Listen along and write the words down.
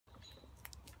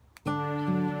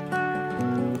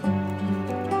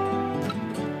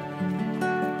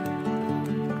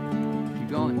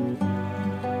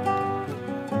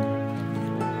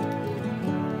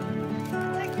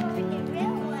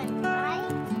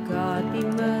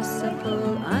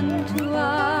faithful unto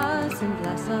us and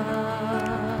bless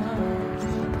us.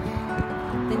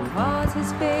 Then cause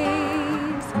his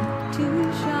face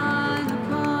to shine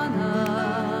upon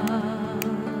us,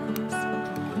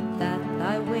 that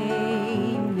thy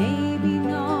way may be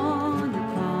known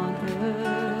upon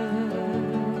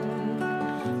earth,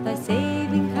 thy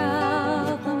saving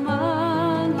help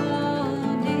among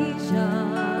all nations.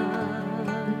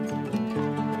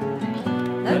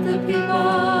 Let the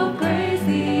people praise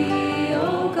thee,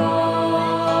 O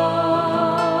God.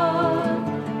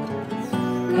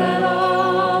 Let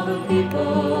all the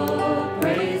people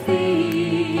praise thee.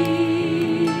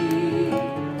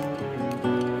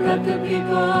 Let the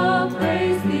people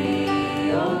praise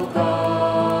thee, O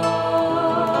God.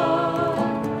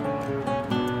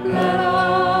 Let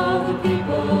all the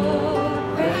people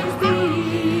praise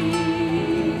thee.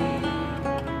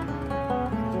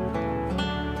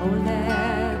 Oh,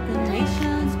 let the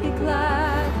nations be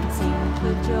glad and sing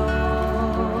for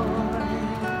joy,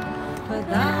 for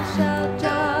thou shalt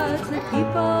judge the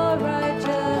people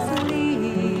righteously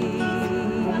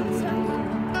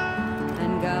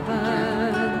and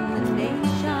govern the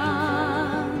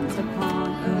nations upon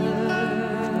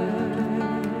earth.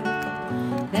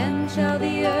 Then shall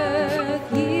the earth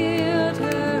yield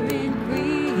her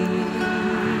increase.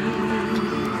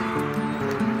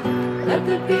 Let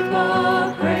the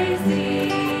people praise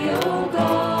thee, O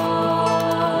God.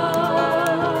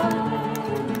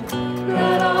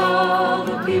 Let all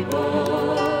the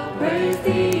people praise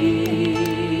thee.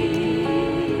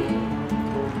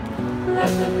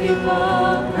 Let the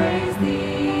people praise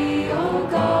thee, O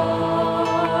God.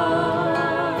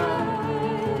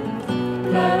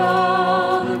 Let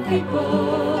all the people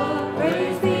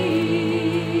praise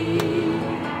thee.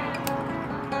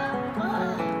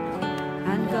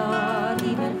 And God,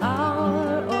 even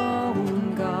our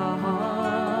own God,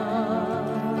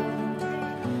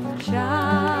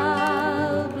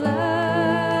 shall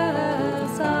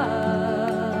bless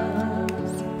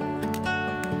us.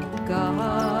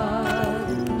 God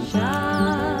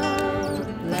shall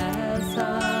bless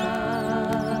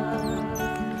us.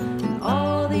 And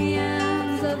all the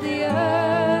ends of the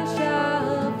earth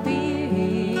shall fear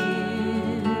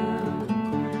him.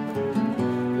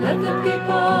 Let the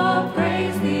people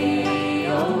praise thee,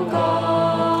 O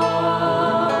God.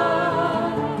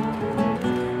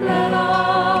 Let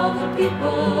all the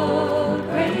people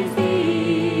praise thee.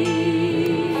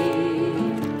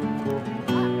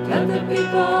 Let the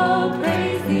people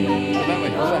praise thee,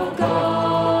 O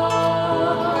God.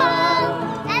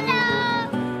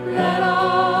 Let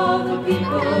all the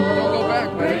people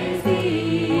praise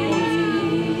thee.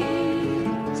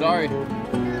 Sorry.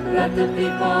 Let the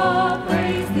people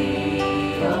praise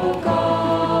thee, O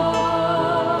God.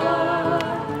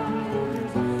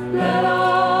 Let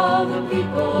all the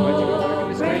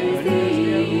people praise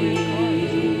thee.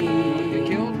 Get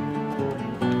killed?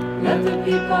 Let the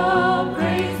people